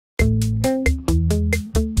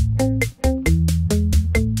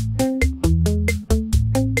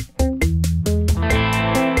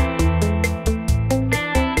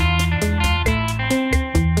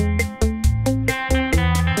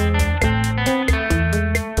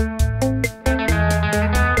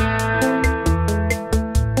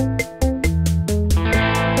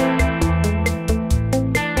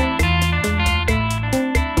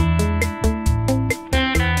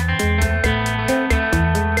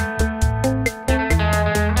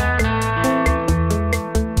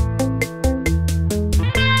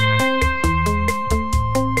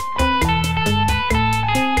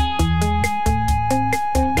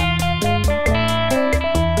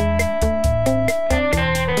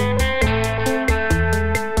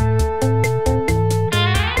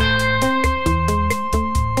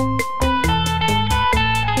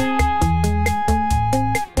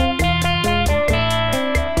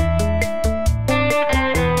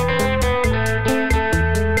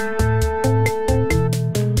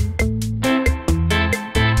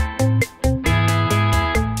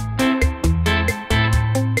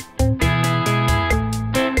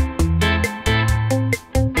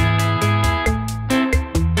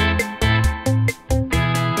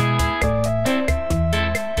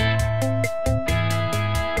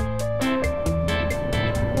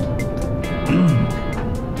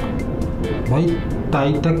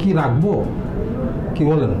গাইডটা কি রাখবো, কি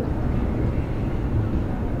বলেন?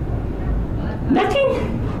 দেখেন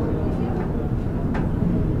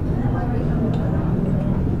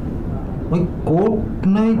ওই কোট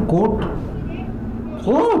নাই, কোট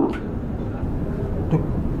কোট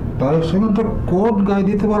তার সঙ্গে একটা কোট গায়ে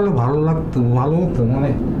দিতে পারলে ভালো লাগতো, ভালো হতো।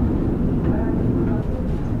 মানে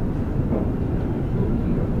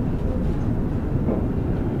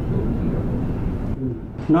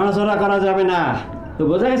নড়াচড়া করা যাবে না, তো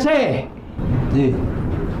বোঝা গেছে? জি।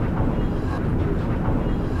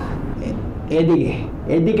 এদিকে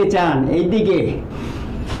এদিকে চান, এইদিকে।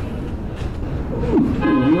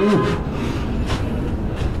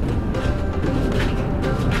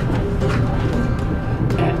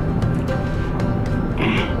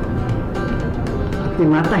 আপনি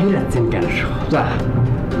মাথা হিলাচ্ছেন কেন? যা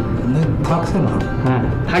থাকছে না। হ্যাঁ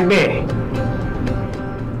থাকবে।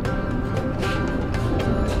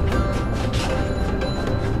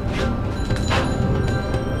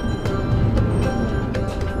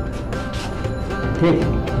 ঠিক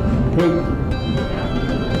ঠিক।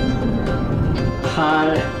 আর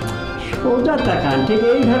সোজা তাকান, ঠিক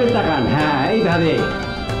এইভাবে তাকান। হ্যাঁ এইভাবে,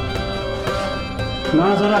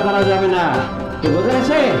 নড়াচড়া করা যাবে না, তো বোঝা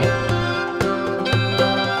গেছে?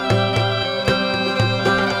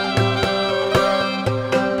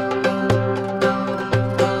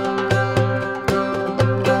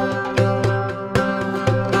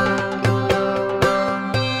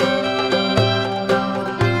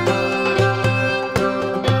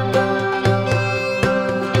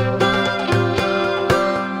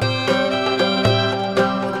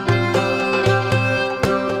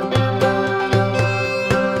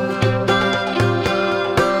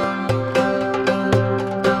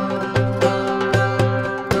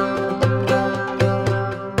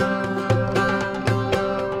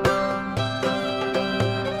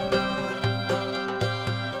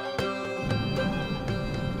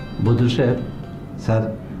 বুধু সাহেব, স্যার,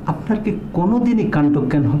 আপনার কি কোনোদিনই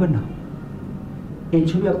কাণ্ডজ্ঞান হবে না? এই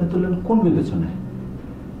ছবি আপনি তুললেন কোন বিবেচনায়?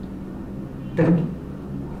 দেখেন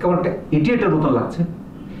কেমন একটা ইডিয়েটের মতো লাগছে।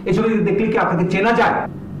 এই ছবি দেখলে কি আপনাকে চেনা যায়?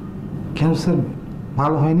 কেন স্যার,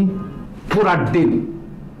 ভালো হয়নি? পুরার দিন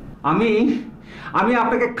আমি আমি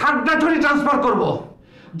আপনাকে খাগড়াছড়ি ট্রান্সফার করব।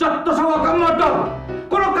 যত সব অকম্মত,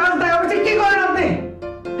 কোনো কাজ নাই। অফিসে কি করেন আপনি?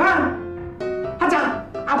 হ্যাঁ, আচ্ছা,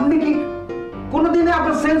 আপনি কি কোনোদিনে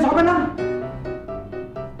আপনার সেন্স হবে না?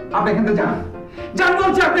 আপনি এখান থেকে যান, যান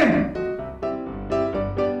বলছি আপনি।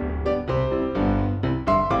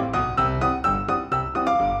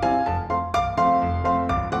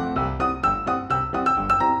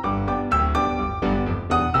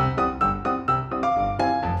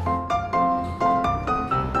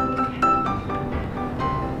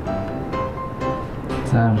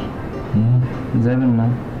 স্যার যাবেন না?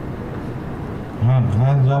 হ্যাঁ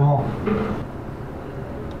হ্যাঁ যাব।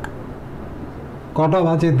 কটা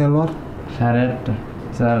বাজে দেলোয়ার? 8:30।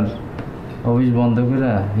 স্যার অফিস বন্ধ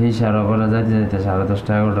করে এই সারা করা যাইতে যাইতে 10:30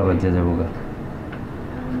 11টা বাজে যাবো গা।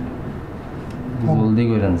 জলদি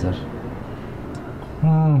করেন স্যার।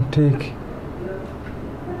 ঠিক।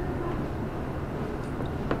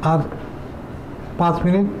 আর 5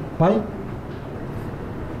 মিনিট ভাই।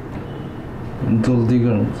 জলদি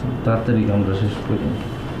করেন, তাড়াতাড়ি কামটা শেষ করি।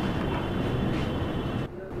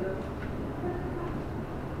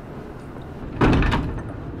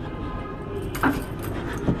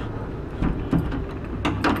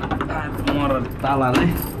 তোমার তালা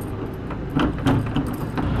নেই।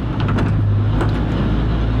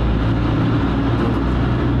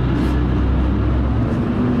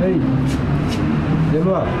 এই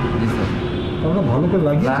দেলোয়ার, তোমরা ভালো করে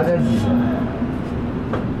লাগিয়েছে।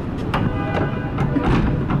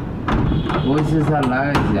 ওইসে স্যার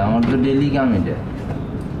লাগাইছি, আমার তো ডেলি কাম এটা।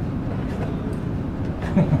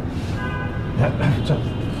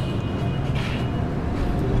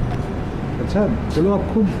 আচ্ছা দেলোয়ার,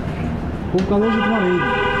 খুব খুব কাজ আছে তোমার। এই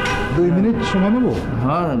 2 মিনিট সময় নেবো।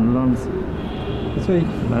 হ্যাঁ লঞ্চ। আচ্ছা এই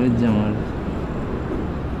বাড়ির যাবো।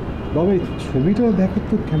 বাবা, এই ছবিটা দেখো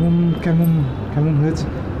তো কেমন কেমন কেমন হয়েছে।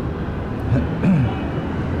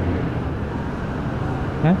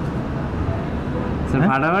 হ্যাঁ স্যার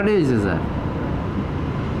ফাটাফাটি হয়েছে স্যার।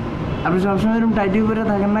 আপনি সবসময় এরকম টাইটি করে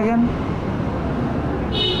থাকেন না কেন?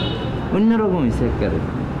 অন্যরকম হয়েছে একেবারে।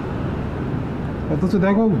 অথচ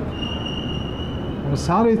দেখো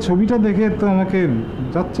স্যার, এই ছবিটা দেখে তো আমাকে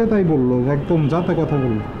যাচ্ছে তাই বললো, একদম যাতে কথা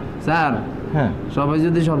বললো। স্যার হ্যাঁ, সবাই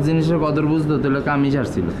যদি সব জিনিসের কদর বুঝতো তাহলে কামই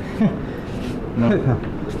ছাড়ছিল।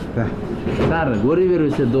 স্যার গরিবের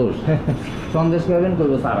হয়েছে দোষ। সন্দেশ খাবেন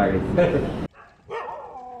করবো স্যার আগে।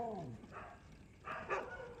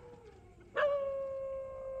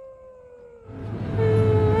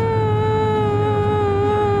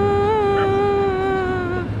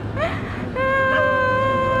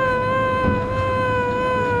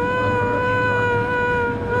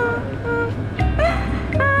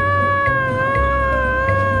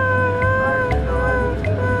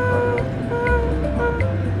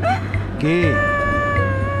 কে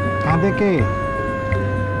কাঁদে কে?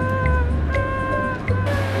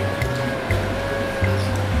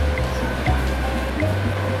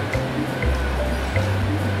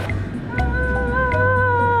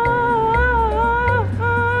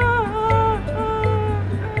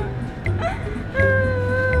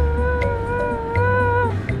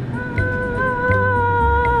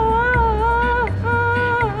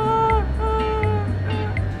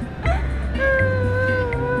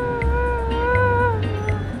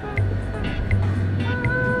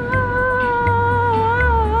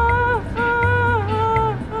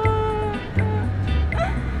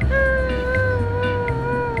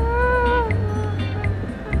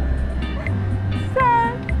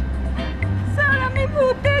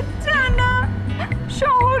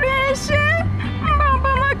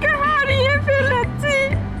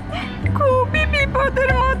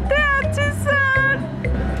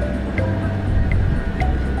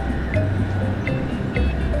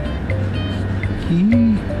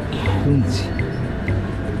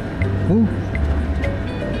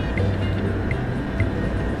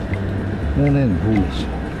 মনের ভুল।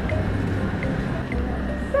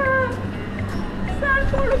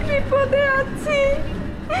 বড় বিপদে আছি,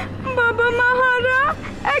 বাবা মাহারা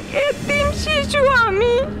এক এতিম শিশু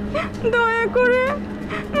আমি, দয়া করে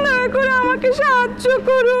আমাকে সাহায্য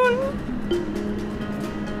করুন।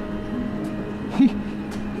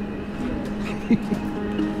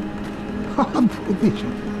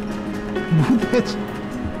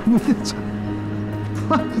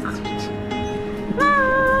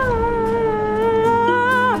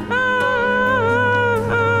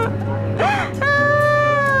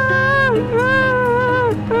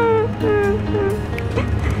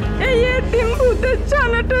 ভূতের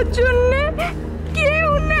ছানাটার জন্য কেউ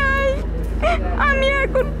নাই, আমি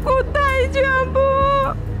এখন কোথায় যাব?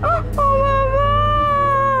 ও বাবা,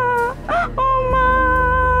 ও মা।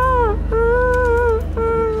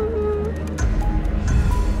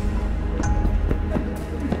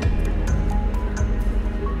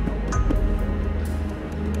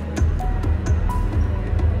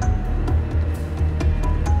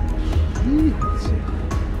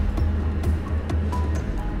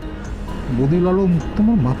 বদিল আলম,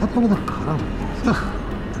 তোমার মাথাটা বোধ খারাপ।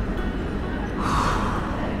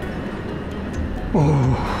 ও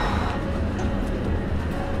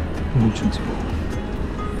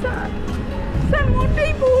স্যার,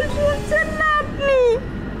 মোটেই ভুল শুনছেন না আপনি।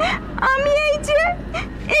 আমি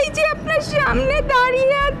এই যে আপনার সামনে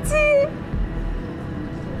দাঁড়িয়ে আছি।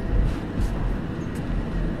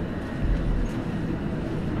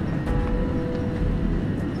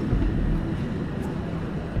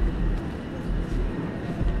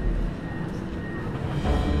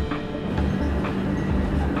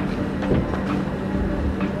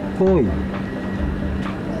 কই,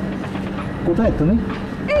 কোথায় তুমি?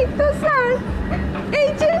 এই তো স্যার,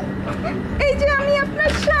 এই যে আমি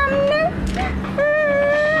আপনার সামনে।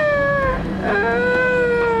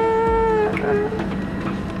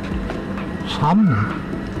 সামনে?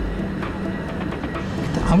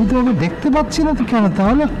 আমি তো ওকে দেখতে পাচ্ছি না তো, কেন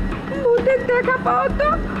তাহলে? ভূতের দেখা পাওয়া তো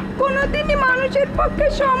কোনোদিনই মানুষের পক্ষে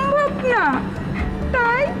সম্ভব না,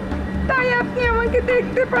 তাই আপনি আমাকে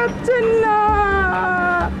দেখতে পাচ্ছেন না।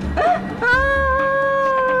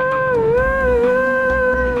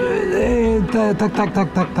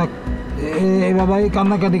 থাক এই বাবা, এই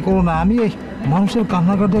কান্নাকাটি করো না। আমি এই মানুষের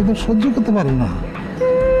কান্নাকাটি একদম সহ্য করতে পারি না।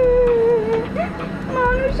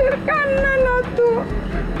 মানুষের কান্না না তো,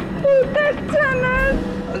 ভূতের ছানার।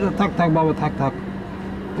 থাক বাবা, থাক।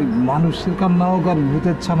 মানুষের কান্না হোক আর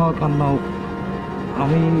ভূতের ছানার কান্না হোক,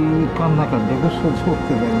 আমি কান্নাকাটি একদম সহ্য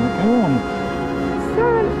করতে পারি না। কেমন?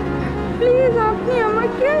 স্যার, প্লিজ আপনি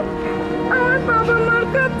আমাকে আমার বাবা মার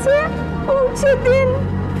কাছে পৌঁছে দিন।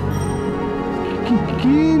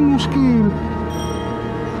 কি মুশকিল?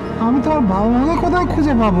 আমি তোমার বাবা মাকে কোথায়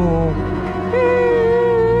খুঁজে পাবো?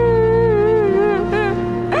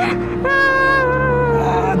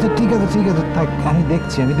 আচ্ছা ঠিক আছে, থাক, আমি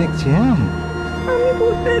দেখছি। হ্যাঁ, আমি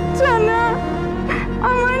ভূতের ছানা,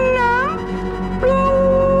 আমার নাম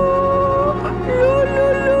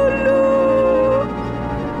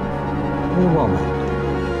ও বাবা,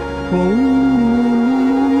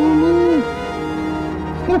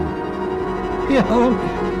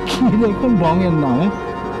 কি দেখুন রঙের নাম।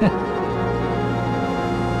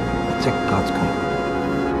 আচ্ছা কাজ করো,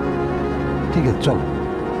 ঠিক আছে, চলো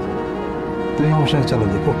তুমি আমার সঙ্গে চলো,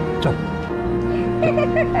 দেখো চল।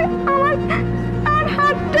 আর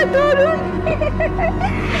হাতটা ধরুন।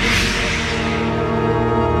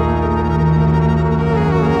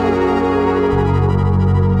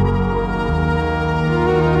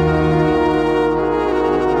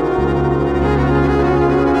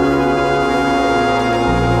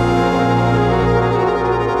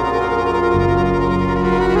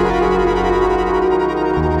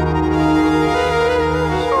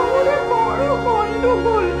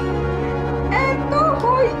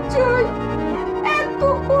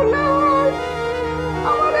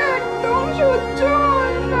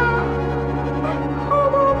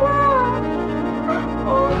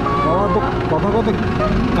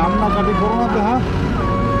 কান্নাকাটি করো না তো, হ্যাঁ?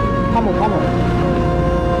 থামো থামো।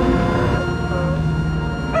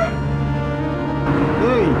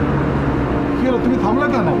 এই কি হলো, তুমি থামলে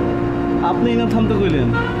কেন? আপনি না থামতে কইলেন।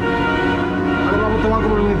 আরে বাবা, তোমাকে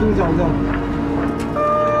বলিনি, তুমি যাও যাও।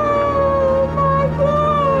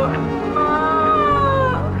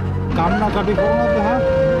 কান্নাকাটি করো না তো, হ্যাঁ?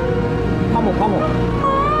 থামো থামো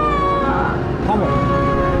থামো।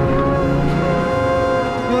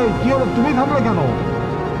 এই কি হলো, তুমি থামলে কেন?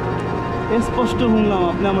 স্পষ্ট শুনলাম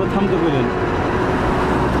আপনি আমরা থামতে কইলেন।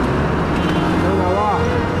 বাবা,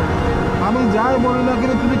 আমি যাই বলি না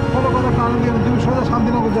কিন্তু তুমি কোনো কথা কানে দিও না। তুমি সোজা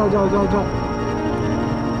শান্তিনগর যাও যাও যাও যাও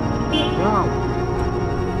যাও।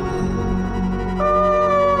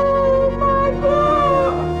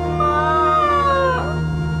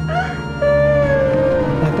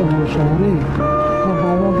 এত বড় শহরে আমার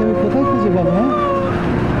বাবা মাকে আমি কোথায় খুঁজে পাবো? হ্যাঁ,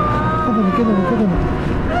 কেঁদে নি কেঁদে নি।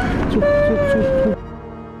 চুপ চুপ চুপ চুপ।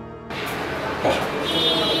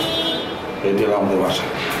 এটি হলো আমাদের বাসা।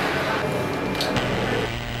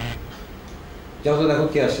 যাও তো, দেখো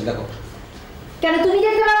কে আসছে, দেখো। কেন তুমি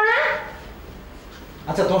দেখতে পারো না?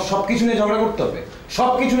 আচ্ছা, তোমার সবকিছু নিয়ে ঝগড়া করতে হবে?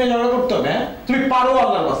 সবকিছু নিয়ে ঝগড়া করতে হবে? হ্যাঁ, তুমি পারো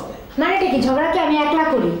আল্লাহর রাস্তায়। মানে এটা কি ঝগড়া? কি আমি একলা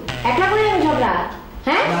করি? একলা করি আমি ঝগড়া?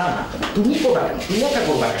 হ্যাঁ, না না, তুমি করবা কেন? তুমি একটা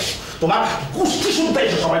করবা কেন? তোমার কুষ্টি শুনতে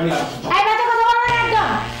এসে সবাই মিলে এই বাচ্চা কথা বলবো না একদম।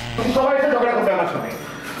 তুমি সবাই এসে ঝগড়া করবে আমার সাথে।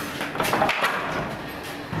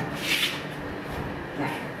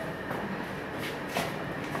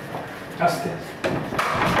 আস্তে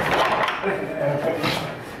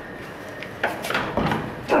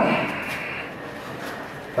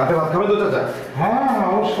রাতে ভাত খাবে তো চাচা? হ্যাঁ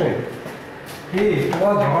অবশ্যই। কি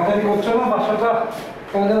তোমরা ঝগড়াঝাড়ি করছো না? বাসাটা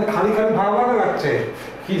তোমার যেন খালি খালি ভালো ভালো লাগছে।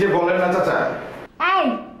 কি যে বলেন না চাচা। এই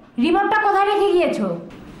রিমোটটা কোথায় রেখে গিয়েছো?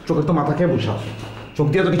 চোখের তো মাথা খেয়ে বসে আছো। চোখ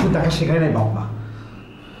দিয়ে তো কিছু দেখা শেখায় নাই বাবা।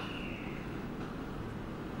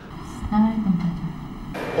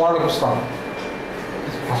 ওয়ালাইকুম আসসালাম।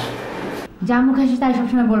 যা মুখে আসে তাই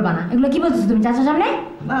সবসময় বলবা না। এগুলো কি বলছো তুমি চাচার সামনে?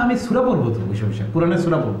 না, আমি সূরা পড়বো তো, বসে বসে কোরআনের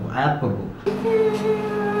সূরা পড়বো, আয়াত পড়বো।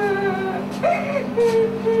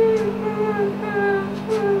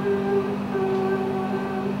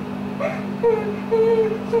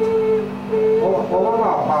 ও বাবা,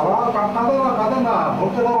 বাবা কাঁদে না কাঁদে না,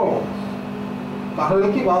 ধরতে ধরো। তাহলে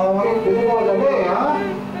কি বাবা মাকে খুঁজে পাওয়া যাবে? হ্যাঁ,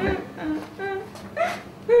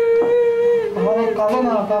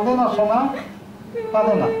 কাঁদে না সোনা,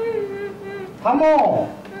 কাঁদে না। থামো।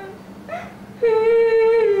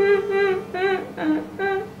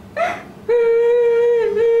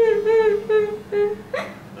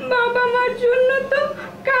 বাবা মার জন্য তো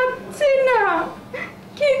কাঁদছি না,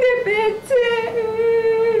 খিদে পেয়েছে।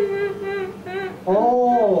 ও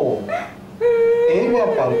এই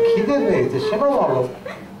ব্যাপার, খিদে পেয়েছে, সেটা বলো।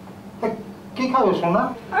 কি খাবে সোনা?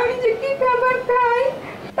 আমি যে কি খাবার খাই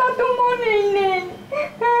তা তো মনেই নেই।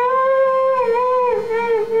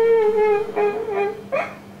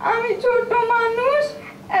 আমি ছোট মানুষ,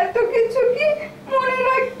 এত কিছু কি মনে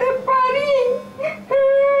রাখতে পারি?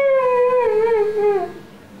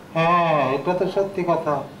 হ্যাঁ, এটা তো সত্যি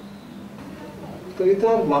কথা। তুমি তো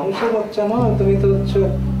আর মানুষের বাচ্চা না, তুমি তো হচ্ছে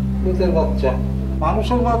দুধের বাচ্চা।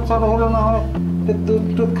 মানুষের বাচ্চা হলে না হয় দুধ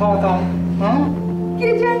টুধ খাওয়াতাম। হ্যাঁ, কি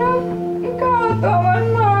যেন খাওয়াতো আমার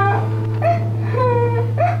মা।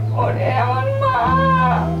 ওরে আমার মা,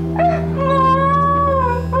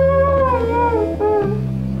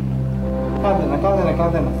 কাঁদে না কাঁদে না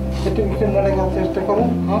কাঁদে না। একটু একটু মনে করার চেষ্টা করো।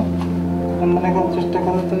 হ্যাঁ, মনে করার চেষ্টা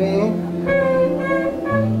করো তুমি।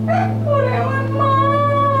 ওরে আমার মা।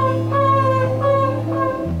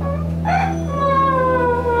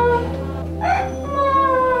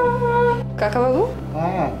 কাকাবাবু,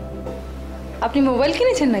 হ্যাঁ, আপনি মোবাইল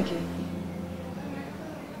কিনেছেন নাকি?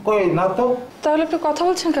 কই না তো। তাহলে আপনি কথা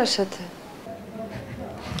বলছেন কার সাথে?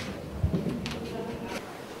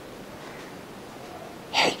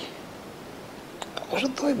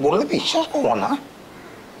 তুমি বললে বিশ্বাস করবো না।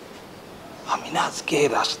 আমি না আজকে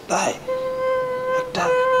রাস্তায় একটা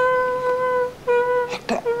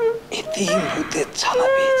এতিম ভূতের ছানা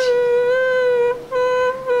পেয়েছি।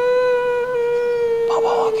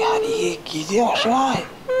 বাবা মাকে হারিয়ে কি যে অসহায়।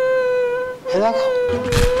 দেখো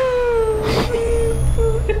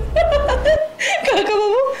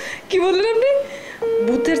কাকাবাবু, কি বললেন আপনি?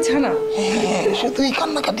 ভূতের ছানা? শুধুই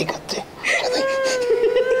কান্নাকাটি করছে।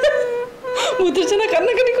 ভূতের ছানা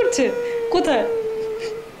কান্নাকাটি করছে? কোথায়?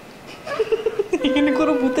 এখানে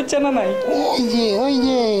কোনো ভূতের ছানা নাই। ওই যে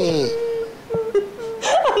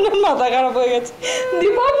আমার মাথা খারাপ হয়ে গেছে।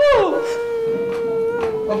 দীপাবু,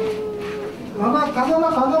 কাঁদো না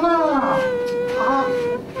কাঁদো না।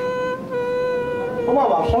 ও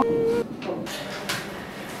বাবা,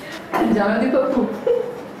 জানো দীপাবু,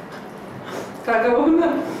 কাকা বাবু না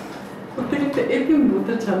প্রত্যেকে একটা এতিম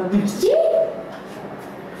ভূতের ছানা নিয়ে এসেছে।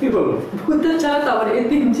 কি বলো? ভূতের ছানা তো আবার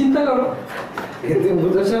এতিম, চিন্তা করো। এতিম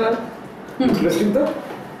ভূতের ছানা? ইন্টারেস্টিং তো।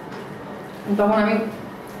 তখন আমি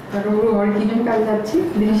কাকাবুড়ো ঘরে কি জন্য কাজে যাচ্ছি,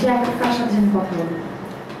 দেখি সে একটা কার সাথে যেন কথা বলে।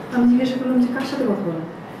 আমি জিজ্ঞাসা করলাম যে কার সাথে কথা বলে,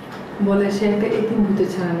 বলে সে একটা এতিম ভূতের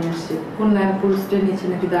ছানা নিয়ে আসছে, কোন ল্যাম্প পোস্টে নিচে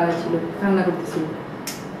নাকি দাঁড়ায় ছিল, কান্না করতেছিল।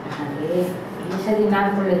 আরে এই সাথে না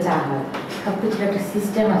করলে যা হয়, সব কিছুর একটা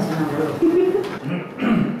সিস্টেম আছে না বলো।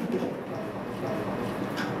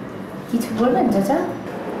 কিছু বলবেন চাচা?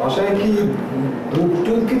 বাসায় কি দুধ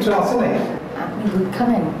টুধ কিছু আছে না? আপনি দুধ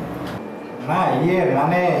খাবেন? না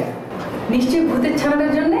মানে নিশ্চয়ই ভূতের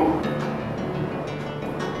ছানাটার জন্যে।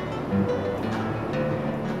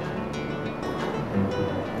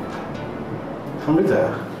 অমৃতা,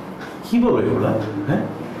 কি বলো এগুলা? হ্যাঁ,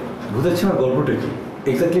 ভূতের ছানার গল্পটা কি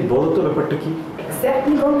এক্স্যাক্টলি বলো তো, ব্যাপারটা কি?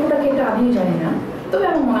 এক্স্যাক্টলি গল্পটা কি এটা আমিও জানি না, তবে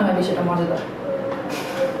আমার মনে হয় বিষয়টা মজাদার।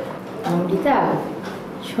 অমৃতা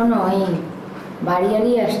শোনো, এই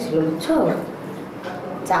বাড়িয়ালি আসছিল বুঝছো,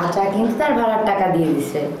 চাচা কিন্তু তার ভাড়ার টাকা দিয়ে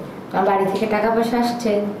দিছে, কারণ বাড়ি থেকে টাকা পয়সা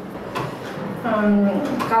আসছে।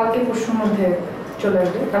 কালকে পরশুর মধ্যে চলে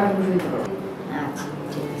আসবে, কালকে বুঝে দিতে পারবো। আচ্ছা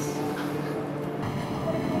ঠিক আছে।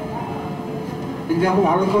 দেখো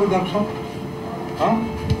ভালো করে দেখছো, হ্যাঁ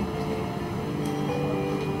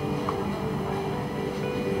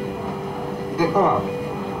দেখো,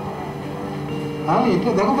 হ্যাঁ এটা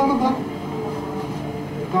দেখো দেখো দেখো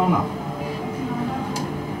কেমন না?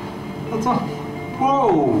 আচ্ছা ও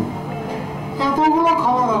এতগুলো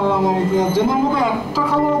খাবার আনলাম আমি তোমার জন্য, মতো একটা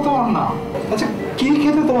খাবারও তোমার না। আচ্ছা কি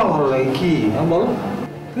খেতে তোমার ভালো লাগে, কি হ্যাঁ বলো?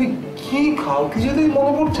 তুমি কি খাও কিছুতেই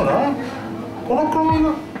মনে পড়ছে না কোনো ক্রমে?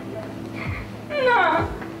 না,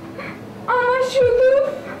 আমার শুধু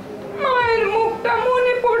মায়ের মুখটা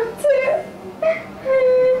মনে পড়ছে।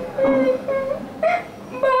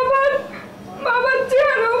 বাবার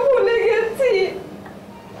চেহারাও ভুলে গেছি।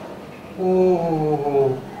 ও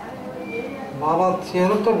বাবার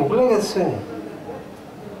চেহারাটা ভুলে গেছে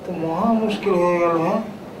তো মহা মুশকিল হয়ে গেল। হ্যাঁ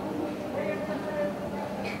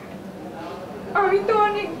আমি তো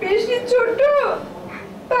অনেক বেশি ছোট,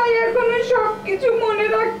 তাই এখনো সবকিছু মনে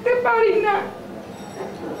রাখতে পারি না।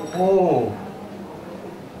 ও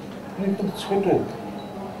তুমি খুব ছোট।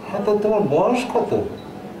 হ্যাঁ তো তোমার বয়স কত?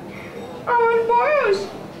 আমার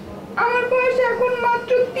বয়স এখন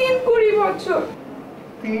মাত্র 3-20 বছর।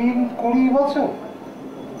 3-20 বছর?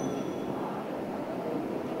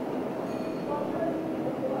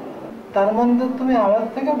 তার মধ্যে তুমি আমার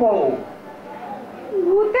থেকে বড়।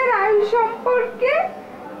 ভূতের আয়ু সম্পর্কে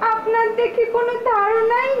আপনার দেখে কোনো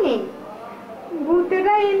ধারণাই নেই।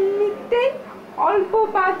 ভূতেরা এমনিতেই অল্প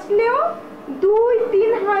বাঁচলেও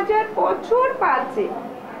 2-3 হাজার বছর বাঁচে।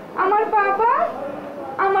 আমার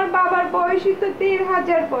বাবার বয়সই তো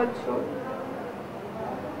 1,500 বছর।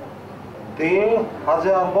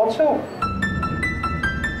 1,500 বছর?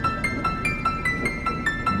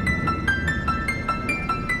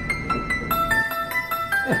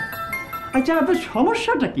 আচ্ছা আপনার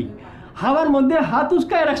সমস্যাটা কি? হাওয়ার মধ্যে হাত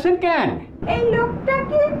উস্কায় রাখছেন কেন? এই লোকটা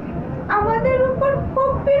কি আমাদের উপর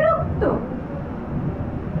খুব বিরক্ত?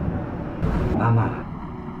 না না,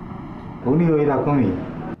 উনি ওই রকমই।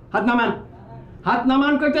 হাত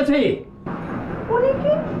নামান কইতেছে।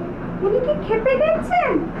 উনি কি খেপে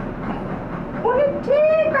গেছেন? উনি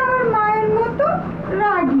ঠিক আমার মায়ের মতো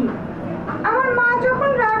রাগী। আমার মা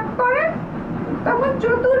যখন রাগ করেন তখন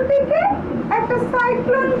চতুর্দিকে একটা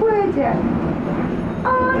সাইক্লোন বয়ে যায়।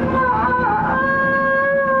 আমার মা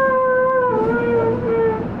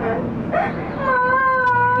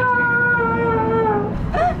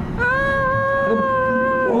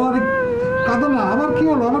কাঁদো না, আবার কি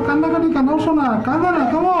হলো? আবার কান্নাকাটি কেন? শোনা কাঁদো না,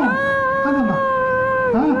 কেমন কাঁদো না।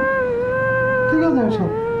 হ্যাঁ ঠিক আছে সব।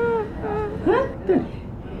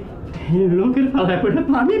 লোকের পালা করে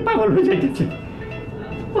আমি পাগল হয়ে যাইতেছে।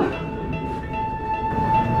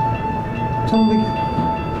 চল দেখি।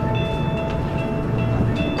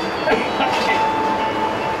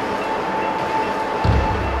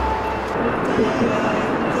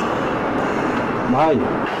 ভাই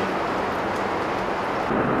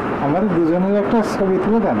আমাদের দুজনের একটা ছবি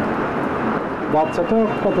তুলে দেন। বাচ্চাটা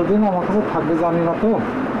কতদিন আমার কাছে থাকবে জানি না, তো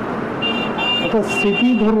একটা স্মৃতি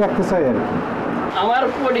ধরে রাখতে চাই আর কি। আমার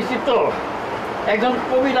পরিচিত একজন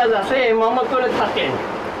কবিরাজ আছে, মামাতরে থাকেন।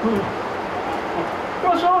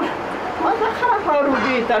 প্রচুর মাথা খারাপ হওয়ার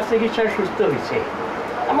রোগী তার চিকিৎসায় সুস্থ হয়েছে।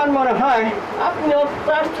 আমার মনে হয় আপনিও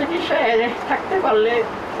তার চিকিৎসায় থাকতে পারলে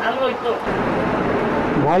ভালো হইতো।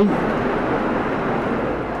 ভাই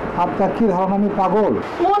আপনার কি ধারণা আমি পাগল?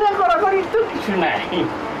 মনে করার তো কিছু নাই,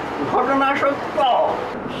 ঘটনা সত্য।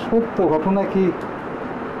 সত্য ঘটনা কি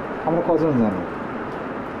আমরা কজন জানি?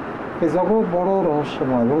 এই জগৎ বড়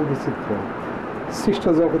রহস্যময়, বড় বিচিত্র। সৃষ্ট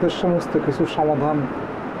জগতের সমস্ত কিছুর সমাধান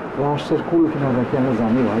রহস্যের কুল কিনা নাকি আমরা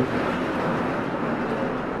জানি ভাই।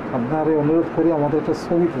 আপনার এই অনুরোধ করি আমাদের একটা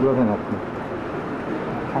ছবি তুলে দেন আপনি,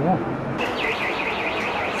 কেমন?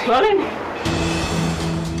 চলেন।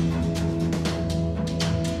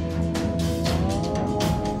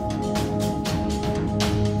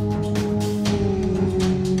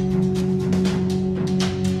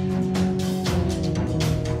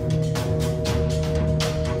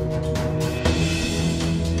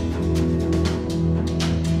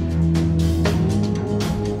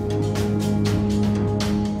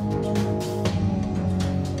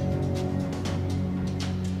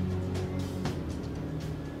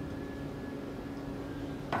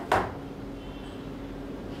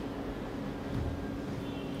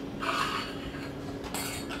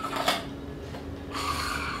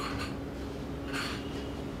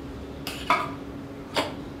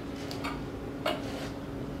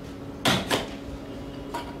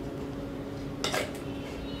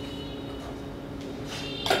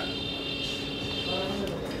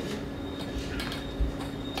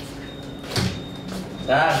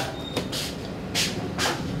 স্যার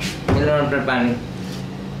দিলাম আপনার পানি।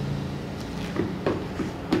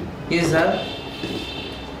 কি স্যার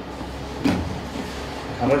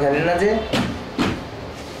খাবার খেলেন না যে?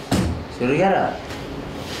 শরীর খারাপ?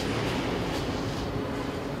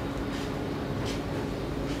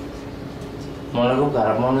 মনে খুব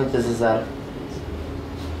খারাপ মনে হইতেছে স্যার।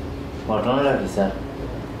 ঘটনা রাখি স্যার,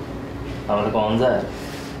 আমার কম যায়?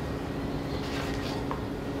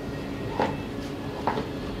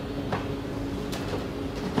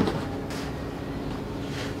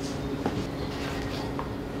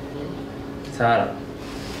 স্যার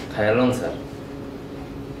খাইলাম স্যার,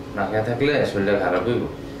 না খেয়ে থাকলে শরীরটা খারাপ হইব।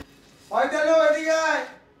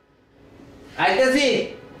 আইতেছি।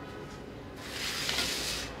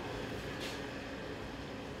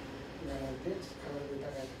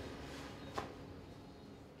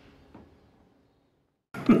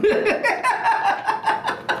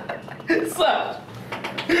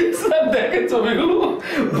 স্যার দেখেন ছবিগুলো,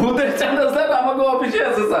 ভূতের চাঁদা স্যার আমাকে অফিসে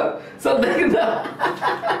আছে স্যার। স্যার দেখেন না,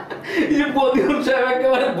 এই বদিউল সাহেব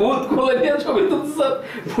একেবারে ভূত কোলে নিয়ে ছবি তুলছে স্যার,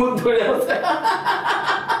 ভূত ধরে আছে।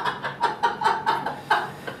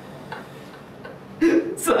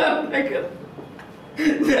 স্যার দেখেন,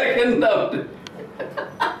 দেখেন না আপনি।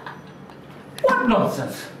 What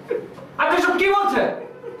nonsense! আপনি সব কি বলছেন?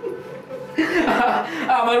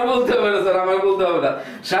 আমার বলতে হবে না স্যার, আমার বলতে হবে না।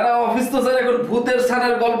 সারা অফিস তো স্যার এখন ভূতের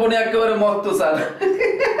ছানার গল্প নিয়ে একেবারে মস্ত স্যার।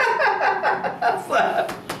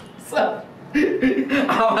 স্যার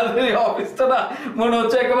আমাদের এই অফিসটা না মনে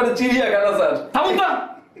হচ্ছে একেবারে চিড়িয়াখানা স্যার। থামুন না।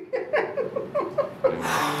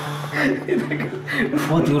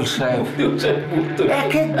 বদিউল সাহেব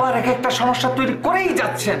এক একবার এক একটা সমস্যা তৈরি করেই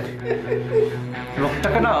যাচ্ছেন।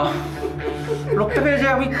 লোকটাকে যে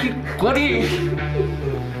আমি কি করি।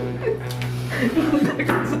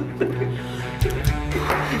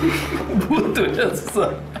 ভূত হয়ে আছে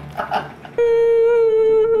স্যার।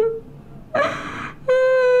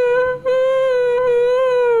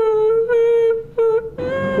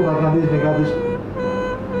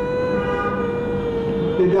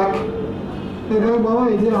 বাবা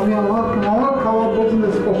এই যে আমি আমার খাবার পর্যন্ত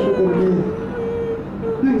স্পর্শ করিনি,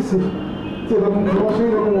 দেখছি যেরকম খাবার সেই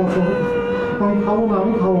রকম আছে। আমি খাবো না,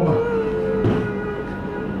 আমি খাবো না।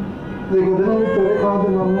 দেখো আমি তোরে খাওয়াতে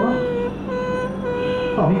পারবো না,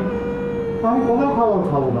 আমি কোথাও খাবার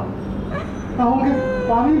খাবো না। আমাকে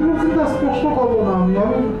পানি পর্যন্ত স্পর্শ করবো না।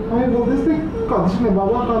 আমি বলতেছি কাঁদিস না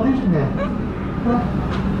বাবা, কাঁদিস না।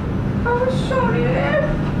 আমার শরীরের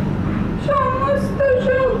সমস্ত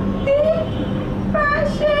শক্তি প্রায়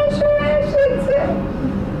শেষ হয়ে এসেছে।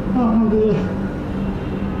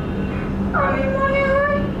 আমি মনে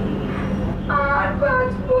হয় আর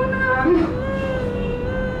বাঁচবো না।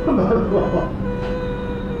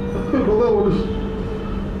 কথা বলিস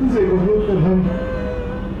যে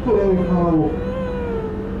আমি খাওয়াবো,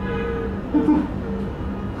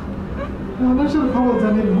 মানুষের খাবার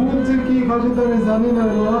জানি, ভূত যে কি খাসে তো আমি জানি না।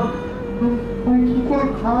 আমি কি করে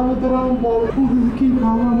খাওয়াবো তোরা বল, কি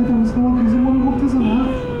খাওয়াবো? আমি তো আমার কিছু মনে করতেছে না,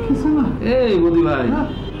 কিছু না। এই বদি ভাই,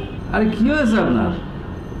 আরে কি হয়েছে আপনার?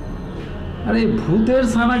 আরে ভূতের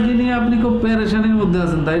ছানাকে নিয়ে আপনি খুব পেরেশানির মধ্যে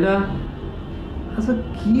আছেন তাই না? আচ্ছা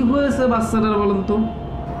কি হয়েছে বাচ্চাটার বলেন তো?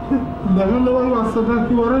 দেখেন ভাই বাচ্চাটা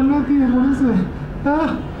কি বলেন না, কি বলেছে? হ্যাঁ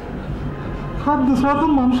খাদ্য ছাড়া তো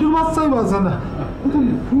মানুষের বাচ্চাই বাঁচে না,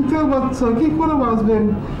 ভূতের বাচ্চা কি করে বাঁচবেন?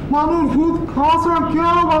 মানুষ ভূত খাওয়া ছাড়া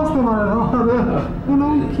কেউ বাঁচতে পারে না।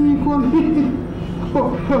 কি করি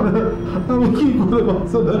আমি কি করে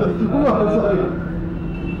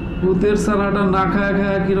ভূতের ছানাটা না খায়া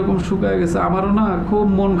খায়া কিরকম শুকায় গেছে, আমারও না খুব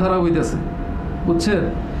মন খারাপ হইতেছে বুঝছেন।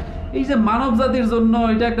 এই যে মানব জাতির জন্য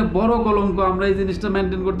এটা একটা বড় কলঙ্ক, আমরা এই জিনিসটা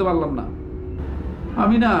মেনটেন করতে পারলাম না।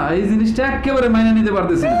 আমি না এই জিনিসটা একেবারে মাইনে নিতে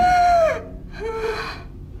পারতেছি না।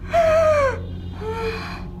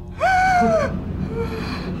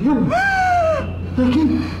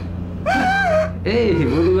 এই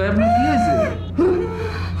বলু ভাই আপনার কি হয়েছে?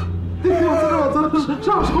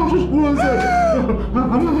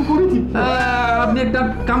 আপনি একটা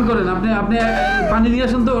কাম করেন, আপনি আপনি পানি নিয়ে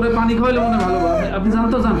আসেন তো, ওরে পানি খাওয়াইলে মনে ভালো হবে। আপনি যান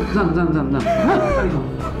তো, যান যান যান যান যান।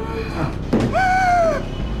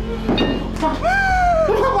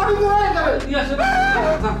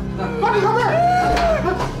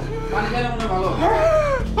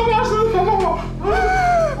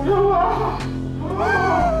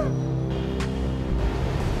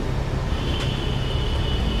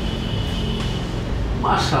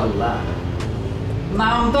 মাশাআল্লাহ,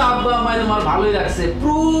 নাম তো আব্বা আম্মাই তোমার ভালোই রাখছে,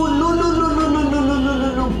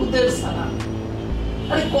 ভূতের ছানা।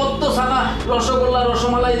 আরে কত ছানা, রসগোল্লা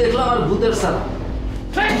রসমালাই দেখলাম, আর ভূতের ছানা।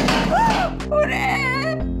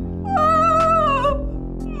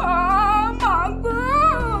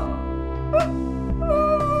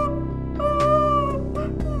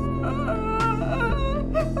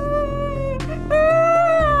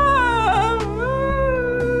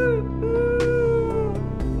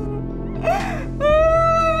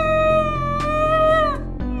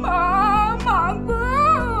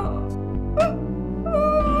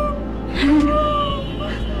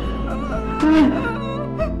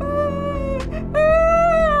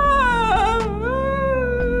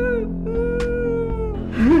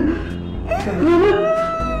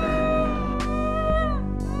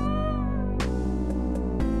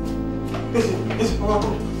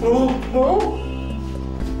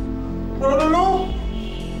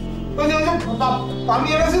 পানি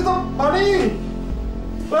এনেছি তো, পানি।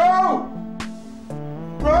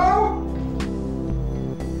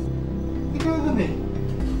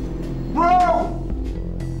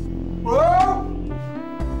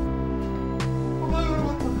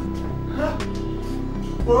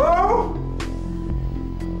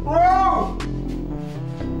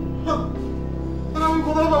 আমি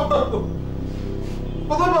কোথায় পাবো,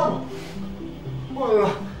 কোথায় পাবো,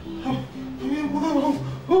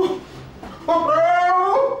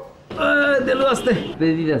 দেলু আসতে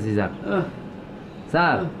দিতে আছি স্যার।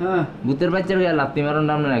 স্যার ভূতের বাচ্চার গায়ে লাত্তি মারার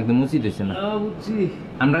নাম না একদম উচিত হয়েছে না।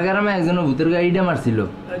 আমরা গ্রামে একজন ভূতের গায়ে ইটা মারছিল,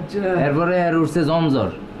 এরপরে আর উঠছে জমজর।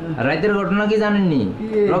 রাতের ঘটনা কি জানেননি?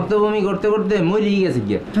 রক্ত বমি করতে করতে মরিয়ে গেছে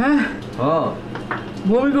গিয়া। হ্যাঁ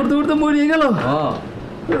বমি করতে করতে মরিয়ে গেল।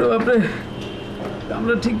 বাপরে,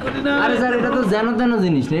 আমরা ঠিক করি না। আরে স্যার এটা তো যেন তেন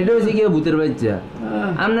জিনিস না, এটা হচ্ছে কি ভূতের বাচ্চা।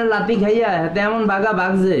 আপনার লাতি খাইয়া হাতে এমন বাঘা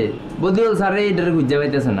বাঘছে বদিউল স্যার এটার খুঁজে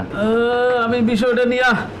পাইতেছে না। আমি বিষয়টা নিয়ে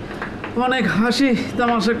অনেক হাসি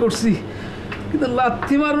তামাশা করছি, কিন্তু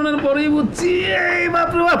লাথি মারনের পরেই বুঝছি এই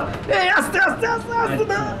বাপরে বাপ। এই আস্তে আস্তে আস্তে আস্তে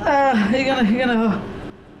এখানে এখানে।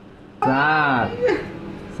 স্যার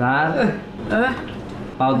স্যার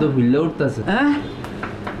পাও তো ফুললে উঠতেছে। হ্যাঁ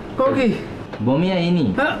কি বমি আইনি?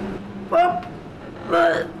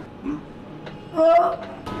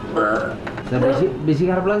 বেশি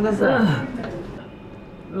খারাপ লাগতেছে?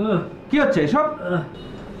 কি হচ্ছে এসব?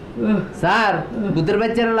 স্যার ভূতের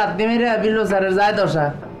বাচ্চারা লাথি মেরে বিল স্যারের যায় দশা।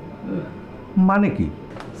 মানে কি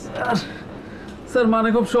স্যার? মানে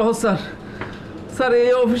খুব সহজ স্যার। স্যার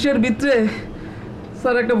এই অফিসের ভিতরে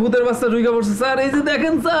স্যার একটা ভূতের বাচ্চা ঢুকে পড়ছে স্যার। এই যে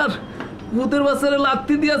দেখেন স্যার, ভূতের বাচ্চারা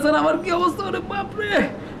লাথি দিয়েছেন। আমার কি অবস্থা, ওরে বাপরে।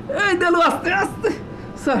 এই দেলু আস্তে আস্তে।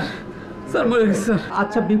 স্যার স্যার মরে গেছে স্যার।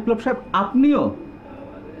 আচ্ছা বিপ্লব সাহেব, আপনিও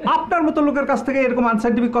আপনার মতো লোকের কাছ থেকে এরকম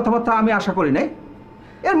আনসাইন্টিফিক কথাবার্তা আমি আশা করি নাই।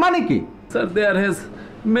 এর মানে কি? Sir there has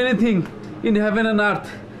many thing in heaven and earth.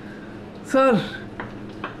 Sir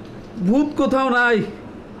ভূত কোথাও নাই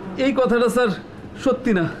এই কথাটা স্যার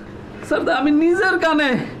সত্যি না স্যার। আমি নিজের কানে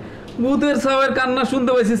ভূতের ছাওয়ের কান্না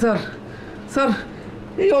শুনতে পাইছি স্যার। স্যার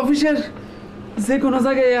এই অফিসের যে কোনো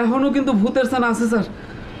জায়গায় এখনও কিন্তু ভূতের ছানা আছে স্যার।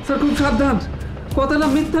 স্যার খুব সাবধান, কথাটা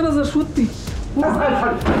মিথ্যা না স্যার, সত্যি।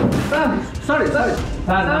 সরি সরি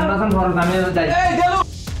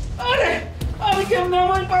আমি কেমনে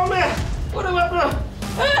আমার পাওনে, ওরে বাপরে।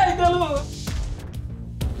 এই গেল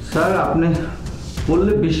স্যার, আপনি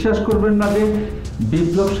বললে বিশ্বাস করবেন না যে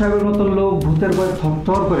বিপ্লব সাহেবের মতো লোক ভূতের ভয়ে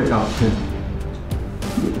থরথর করে কাঁপছে।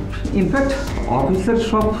 ইনফ্যাক্ট অফিসের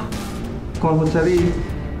সব কর্মচারী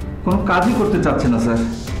কোনো কাজই করতে চাচ্ছে না স্যার।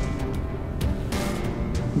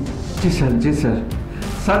 জি স্যার, জি স্যার।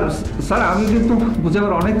 স্যার স্যার আমি কিন্তু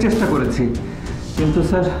বোঝাবার অনেক চেষ্টা করেছি, কিন্তু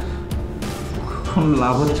স্যার কোনো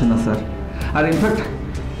লাভ হচ্ছে না স্যার। আর ইনফ্যাক্ট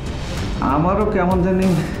আমারও কেমন জানি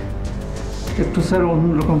একটু স্যার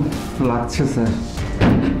অন্যরকম লাগছে স্যার।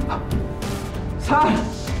 স্যার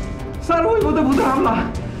স্যার ওই বোধহয় ভূতের হামলা।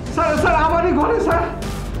 স্যার স্যার আমারই ঘরে স্যার,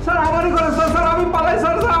 স্যার আমারই ঘরে স্যার। স্যার আমি পালাই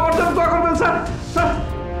স্যার, স্যার আমার জন্য দোয়া করবেন স্যার। স্যার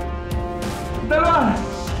দেওয়ান,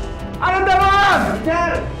 আরে দেওয়ান,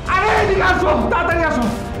 আরে এদিকে আসো, তাড়াতাড়ি আসো।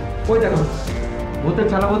 ওই দেখো ভূতের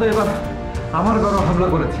ছানা বোধহয় এবার আমার ঘরে হামলা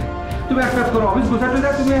করেছে। তুমি এক কাজ করো, অফিস গোছাতে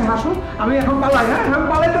যাও, তুমি হাসো, আমি এখন পালাই। হ্যাঁ আমি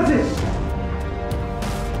পালাইতেছি।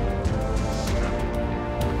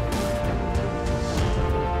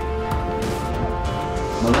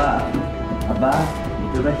 বাবা, আব্বা,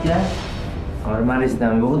 বুঝতে পারছি আমার মারিস না,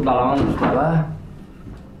 আমি বহুত ভালো মানুষ বাবা।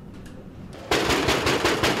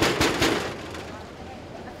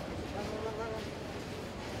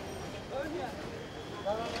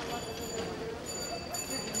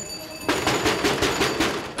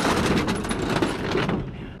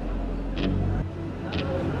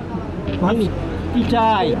 ভাই কি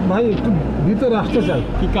চাই? ভাই একটু ভিতরে আসতে চাই।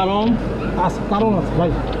 কি কারণ? কারণ আছে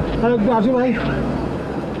ভাই, একটু আসি ভাই।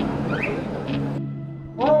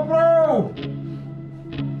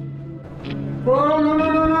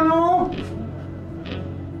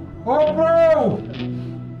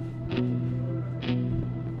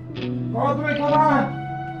 তুমি কোথায়?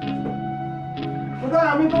 কোথায়?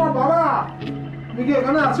 আমি তোমার বাবা। তুমি কি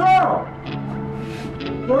এখানে আছো?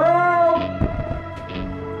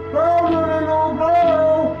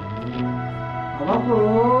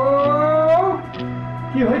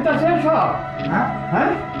 কি হইতাছে সব? হ্যাঁ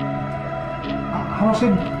হ্যাঁ, আমার সেই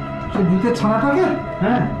ভূতের ছানাটাকে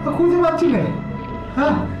হ্যাঁ তো খুঁজে পাচ্ছি না।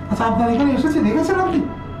 হ্যাঁ আচ্ছা, আপনার এখানে এসেছে, দেখেছেন আপনি?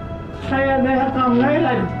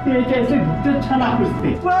 ভূতের ছানা খুঁজতে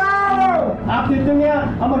আপনি তো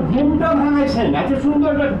আমার ঘুমটা ভাঙাইছেন। এত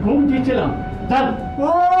সুন্দর একটা ঘুম দিয়েছিলাম। যান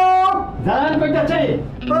যান কইতাছে।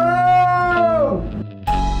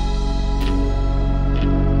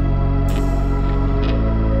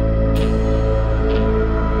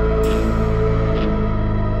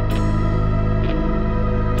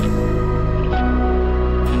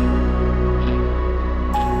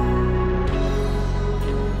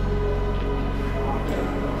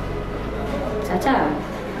 চাচা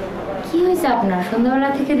কি হয়েছে আপনার? সন্ধ্যাবেলা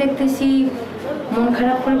থেকে দেখতেছি মন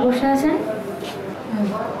খারাপ করে বসে আছেন।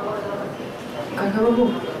 কাকাবাবু,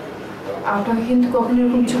 আপনাকে কিন্তু কখনো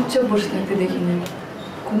এরকম চুপচাপ বসে থাকতে দেখিনি।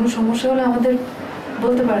 কোনো সমস্যা হলে আমাদের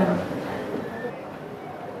বলতে পারেন।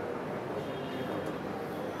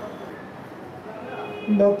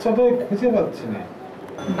 বাচ্চাটাকে খুঁজে পাচ্ছি না।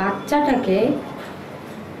 বাচ্চাটাকে?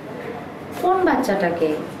 কোন বাচ্চাটাকে?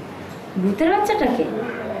 ভূতের বাচ্চাটাকে?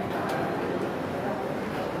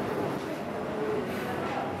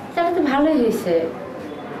 তাহলে তো ভালোই হয়েছে।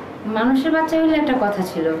 মানুষের বাচ্চা হলে একটা কথা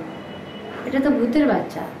ছিল, এটা তো ভূতের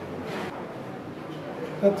বাচ্চা।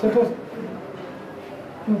 বাচ্চাটা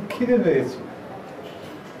খিদে পেয়েছে,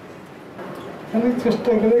 অনেক চেষ্টা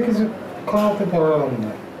করে কিছু খাওয়াতে পারলাম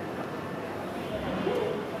না।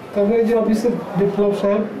 তবে এই যে অফিসের বিপ্লব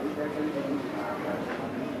সাহেব,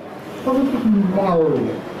 মা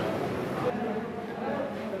বলবে।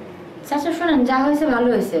 চাচা শোনেন, যা হয়েছে ভালো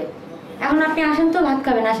হয়েছে। এখন আপনি আসেন তো, ভাত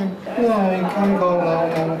খাবেন, আসেন। না এখানে খাও না,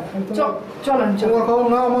 চলেন খাও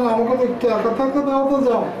না, আমাকে তো একটু একা থাকতে দাও তো।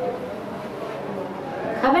 যাও,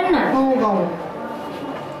 খাবেন না? খাও।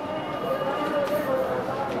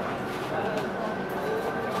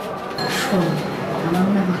 শোন, আমার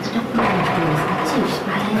না মাথাটা পুরো নষ্ট হয়ে গেছে, বুঝছিস?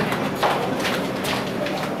 ভালো না।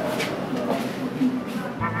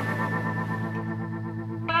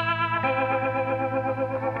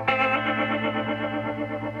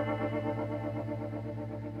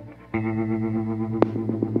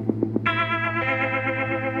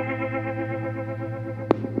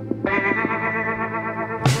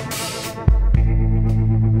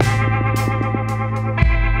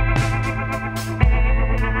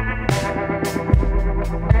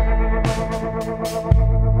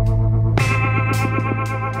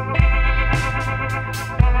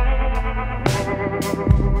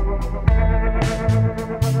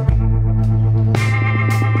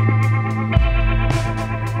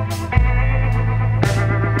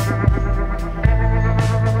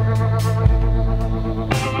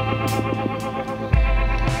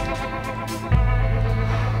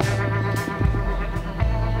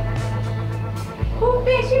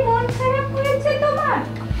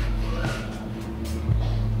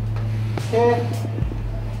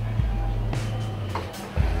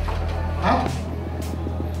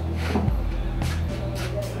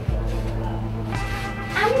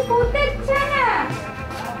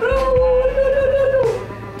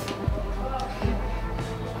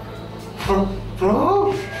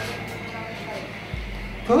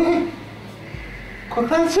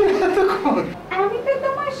 কোথায় ছিলে এতক্ষণ? আমি তো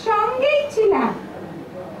তোমার সঙ্গেই ছিলাম।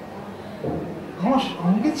 আমার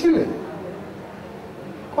সঙ্গে ছিলে?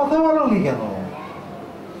 কথা বলোনি কেন?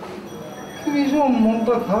 কি ভীষণ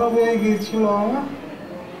মনটা খারাপ হয়ে গিয়েছিল আমার।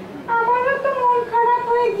 আমারও তো মন খারাপ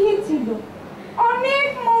হয়ে গিয়েছিল, অনেক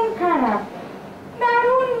মন খারাপ,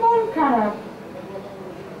 দারুণ মন খারাপ।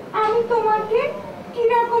 আমি তোমাকে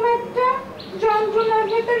কিরকম একটা যন্ত্রণার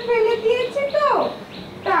ভেতর ফেলে দিয়েছি তো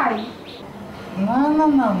তাই। না না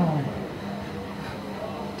না না,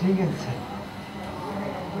 ঠিক আছে।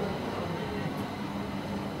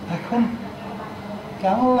 এখন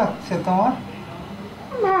কেমন লাগছে তোমার?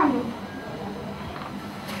 ভালো।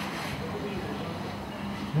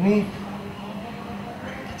 তুমি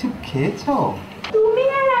কিছু খেয়েছো? তুমি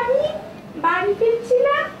আর আমি বাড়ি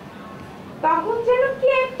ফিরছিলাম, তখন যেন কি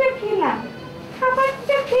একটা খেলাম।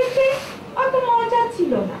 খাবারটা খেতে অত মজা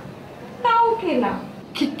ছিল না, তাও খেলাম।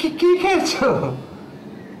 কি কি কি খেয়েছো?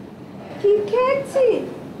 কি খেয়েছি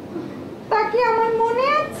তা কি আমার মনে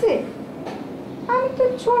আছে? আমি তো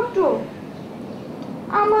ছোট,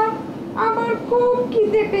 আমার আমার খুব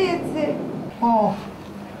খিদে পেয়েছে। ও,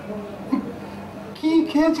 কি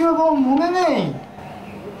খেয়েছিল তোমার মনে নেই?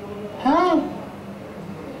 হ্যাঁ,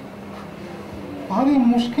 ভারী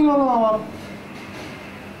মুশকিল হলো আমার।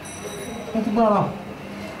 দাঁড়াও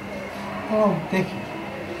দেখি।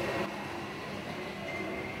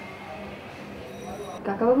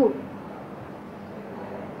 কাকাবাবু,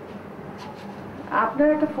 আপনার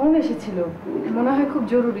একটা ফোন এসেছিল, মনে হয় খুব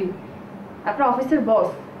জরুরি। আপনার অফিসের বস।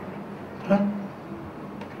 হ্যাঁ,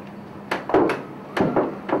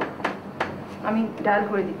 আমি ডায়াল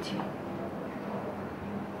করে দিচ্ছি।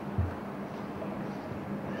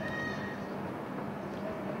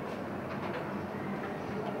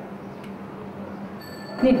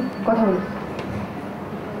 নিন, কথা বলুন।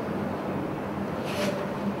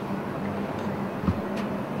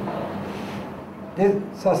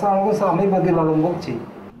 আমি বদিউল আলম বলছি।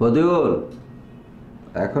 বদিউল,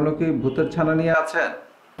 এখনো কি ভূতের ছানা নিয়ে আছেন?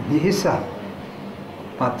 স্যার,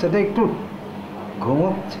 বাচ্চাটা একটু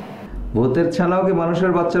ঘুমোচ্ছে। ভূতের ছানাও কি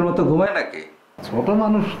মানুষের বাচ্চার মতো ঘুমায় নাকি? ছোট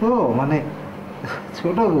মানুষ তো, মানে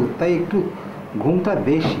ছোট ভূত, তাই একটু ঘুমটা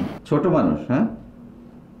বেশি। ছোট মানুষ, হ্যাঁ?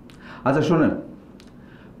 আচ্ছা শোনেন,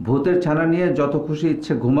 ভূতের ছানা নিয়ে যত খুশি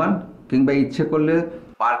ইচ্ছে ঘুমান, কিংবা ইচ্ছে করলে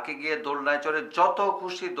পার্কে গিয়ে দোলনায় চড়ে যত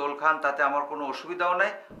খুশি দোল খান, তাতে আমার কোনো অসুবিধাও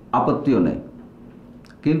নেই, আপত্তিও নেই।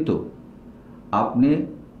 কিন্তু আপনি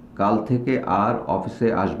কাল থেকে আর অফিসে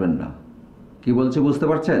আসবেন না। কি বলছি বুঝতে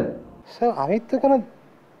পারছেন? স্যার, আমি তো কোনো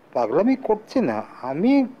পাগলামি করছি না।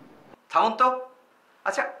 আমি থামুন তো।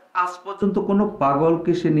 আচ্ছা, আজ পর্যন্ত কোনো পাগল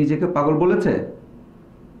কি সে নিজেকে পাগল বলেছে?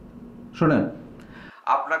 শোনেন,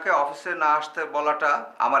 আপনাকে অফিসে না আসতে বলাটা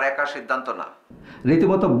আমার একা সিদ্ধান্ত না,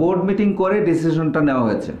 রীতিমতো বোর্ড মিটিং করে ডিসিশনটা নেওয়া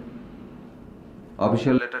হয়েছে।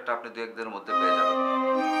 অফিসিয়াল লেটারটা আপনি 2-1 দিনের মধ্যে পেয়ে যাবেন।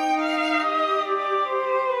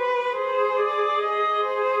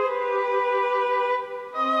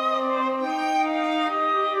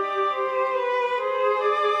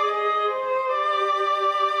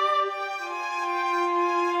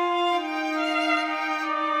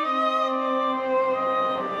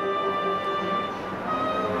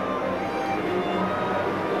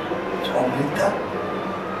 অমৃতা,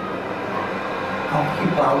 আমি কি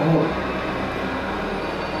পাবো?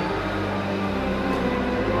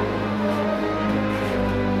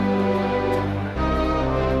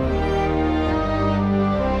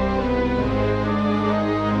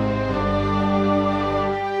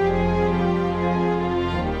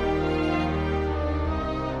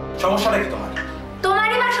 সমস্যাটা কি তোমার?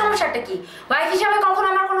 তোমারই বা সমস্যাটা কি? ওয়াইফ হিসাবে কখনো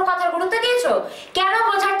আমার কোনো কথার গুরুত্ব দিয়েছো? কেন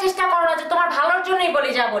বোঝার চেষ্টা করো না যে তোমার ভালোর জন্যই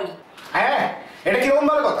বলি যা বলি? হ্যাঁ, এটা কিরকম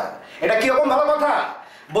ভালো কথা? এটা কিরকম ভালো কথা?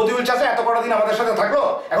 বদিউল চাচা এত বড় দিন আমাদের সাথে থাকলো,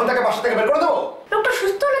 এখন তাকে বাসা থেকে বের করে দেবো? লোকটা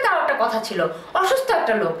সুস্থ হলে তাও একটা কথা ছিল, অসুস্থ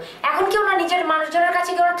একটা লোক। এখন কি ওনার নিজের মানুষজনের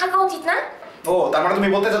কাছে কি ওনার থাকা উচিত না? ও, তার মানে তুমি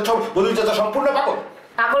বলতে চাচ্ছ বদিউল চাচা সম্পূর্ণ পাগল?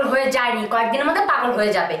 পাগল হয়ে যায়নি, কয়েকদিনের মধ্যে পাগল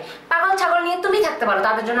হয়ে যাবে। পাগল ছাগল নিয়ে তুমি থাকতে পারো,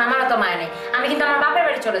 তাদের জন্য আমারও তো মায়া নেই। আমি কিন্তু আমার বাপের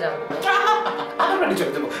বাড়ি চলে যাবো। বাপের বাড়ি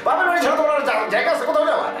চলে যাবো? বাপের বাড়ি ছাড়া তোমার জায়গা আছে কোথাও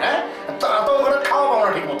যাওয়ার? হ্যাঁ, তো ওখানে খাওয়াবো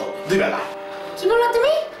আমরা ঠিক মতো 2 বেলা। কি বললো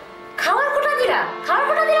তুমি? খাওয়ার কোটা দিলা? খাওয়ার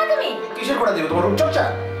কোটা দিলা তুমি? কিসের কোটা দিবে? তোমার রূপচর্চা?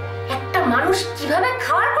 একটা মানুষ কিভাবে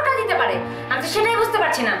খাওয়ার কোটা দিতে পারে আমি তো সেটাই বুঝতে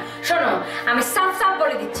পারছি না। শোনো, আমি সাফ সাফ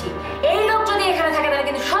বলে দিচ্ছি, এই লোক যদি এখানে থাকে তাহলে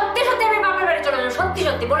কিন্তু সত্যি সত্যি আমি বাপের বাড়ি চলে যাবো। সত্যি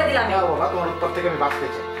সত্যি বলে দিলাম। তোমার উত্তর থেকে আমি বাঁচতে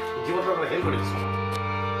চাই, জীবনটা হেল্প করে দিচ্ছি।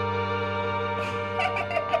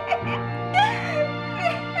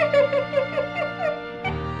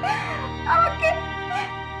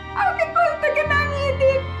 আমাকে কোল থেকে নামিয়ে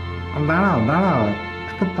দিন। দাঁড়াও দাঁড়াও,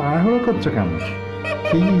 এত তাড়াহুড়ো করছো কেন?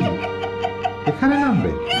 কি এখানে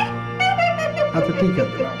নামবে? আচ্ছা ঠিক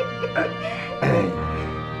আছে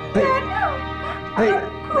জানো, আমার খুব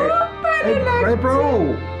ভালো লাগছে।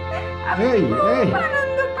 এই এই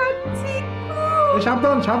আনন্দ পাচ্ছি এই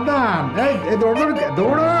সাবধান সাবধান এই দৌড়ো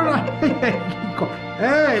দৌড়ো না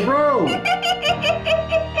এই ব্রো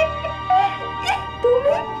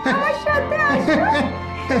তুমি আমার সাথে আসো,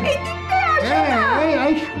 এদিকে আসো না।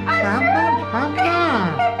 এই সাবধান সাবধান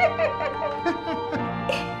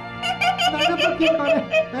দেখো তো কি করে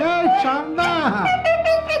এই সাবধান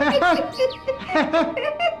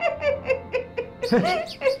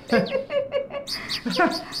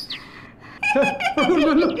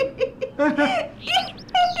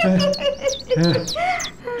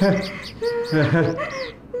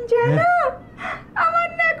জানো, আমার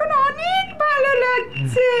না এখন অনেক ভালো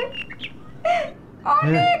লাগছে,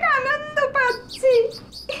 অনেক আনন্দ পাচ্ছি।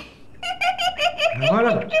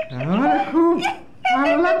 আমার খুব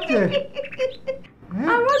ভালো লাগছে।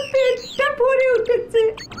 আমার পেটটা ভরে উঠেছে,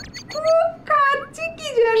 খুব খাচ্ছি কি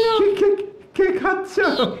জানো। কে খাচ্ছ?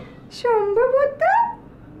 সম্ভবত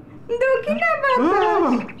দক্ষিণা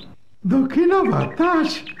বাতাস। দক্ষিণা বাতাস?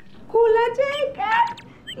 খোলা জায়গা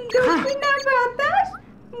দক্ষিণা বাতাস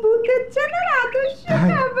ভূতের ছানার আদর্শ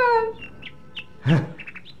খাবার।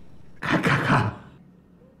 খা খা খা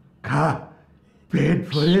খা, পেট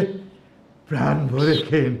ভরে প্রাণ ভরে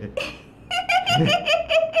খেয়ে নে।